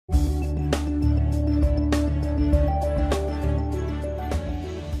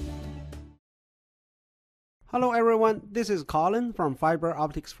Hello everyone, this is Colin from Fiber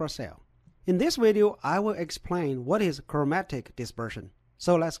Optics for Sale. In this video, I will explain what is chromatic dispersion.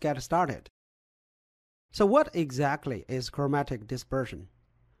 So let's get started. So what exactly is chromatic dispersion?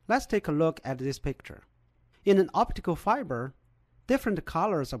 Let's take a look at this picture. In an optical fiber, different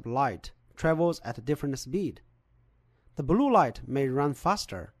colors of light travels at different speed. The blue light may run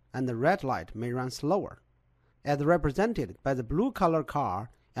faster and the red light may run slower, as represented by the blue color car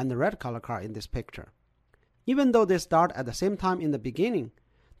and the red color car in this picture. Even though they start at the same time in the beginning,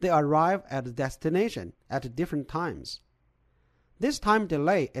 they arrive at the destination at different times. This time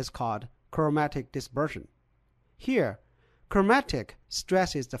delay is called chromatic dispersion. Here, chromatic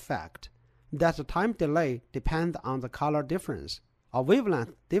stresses the fact that the time delay depends on the color difference or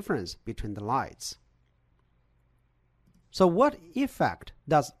wavelength difference between the lights. So what effect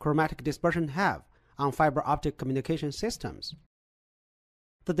does chromatic dispersion have on fiber optic communication systems?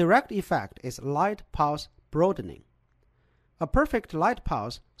 The direct effect is light pulse broadening. A perfect light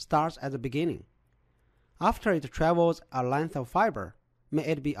pulse starts at the beginning. After it travels a length of fiber, may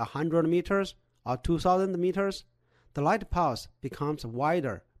it be 100 meters or 2,000 meters, the light pulse becomes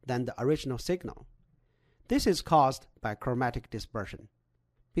wider than the original signal. This is caused by chromatic dispersion,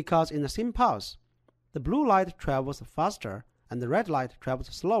 because in the same pulse, the blue light travels faster and the red light travels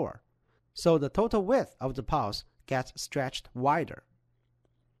slower, so the total width of the pulse gets stretched wider.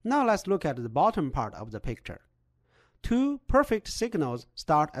 Now let's look at the bottom part of the picture. Two perfect signals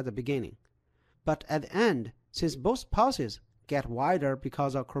start at the beginning, but at the end, since both pulses get wider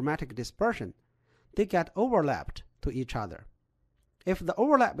because of chromatic dispersion, they get overlapped to each other. If the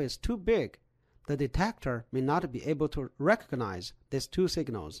overlap is too big, the detector may not be able to recognize these two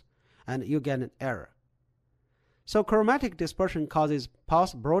signals, and you get an error. So chromatic dispersion causes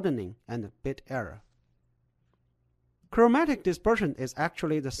pulse broadening and bit error. Chromatic dispersion is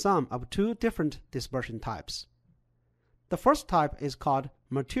actually the sum of two different dispersion types. The first type is called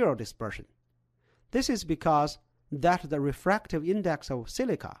material dispersion. This is because that the refractive index of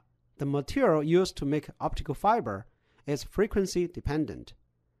silica, the material used to make optical fiber, is frequency dependent.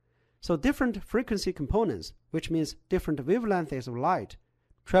 So different frequency components, which means different wavelengths of light,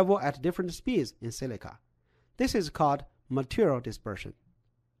 travel at different speeds in silica. This is called material dispersion.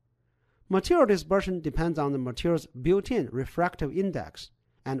 Material dispersion depends on the material's built-in refractive index,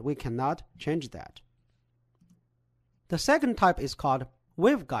 and we cannot change that. The second type is called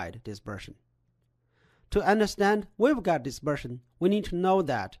waveguide dispersion. To understand waveguide dispersion, we need to know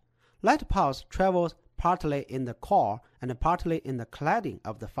that light pulse travels partly in the core and partly in the cladding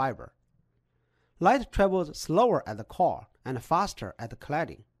of the fiber. Light travels slower at the core and faster at the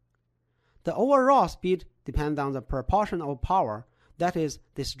cladding. The overall speed depends on the proportion of power that is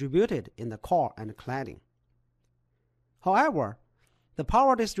distributed in the core and cladding. However, the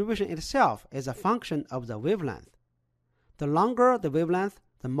power distribution itself is a function of the wavelength. The longer the wavelength,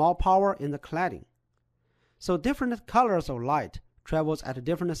 the more power in the cladding. So different colors of light travels at a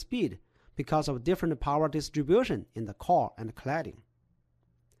different speed because of different power distribution in the core and cladding.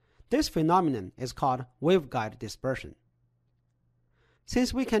 This phenomenon is called waveguide dispersion.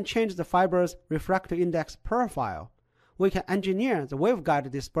 Since we can change the fiber's refractive index profile, we can engineer the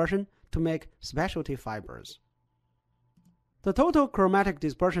waveguide dispersion to make specialty fibers. The total chromatic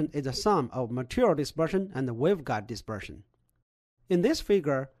dispersion is the sum of material dispersion and the waveguide dispersion. In this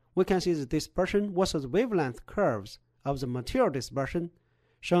figure, we can see the dispersion versus wavelength curves of the material dispersion,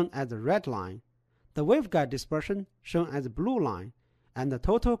 shown as the red line, the waveguide dispersion, shown as the blue line, and the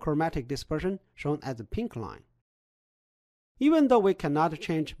total chromatic dispersion, shown as the pink line. Even though we cannot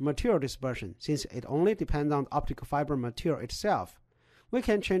change material dispersion, since it only depends on the optical fiber material itself, we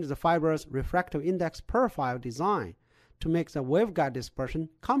can change the fiber's refractive index profile design to make the waveguide dispersion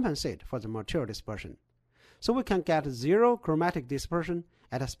compensate for the material dispersion. So we can get zero chromatic dispersion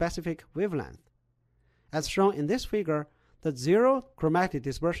at a specific wavelength. As shown in this figure, the zero chromatic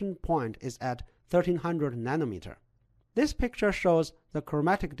dispersion point is at 1300 nanometer. This picture shows the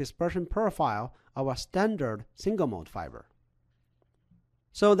chromatic dispersion profile of a standard single-mode fiber.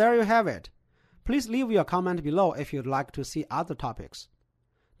 So there you have it. Please leave your comment below if you'd like to see other topics.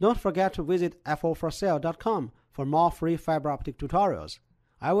 Don't forget to visit foforsale.com for more free fiber optic tutorials.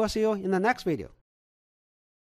 I will see you in the next video.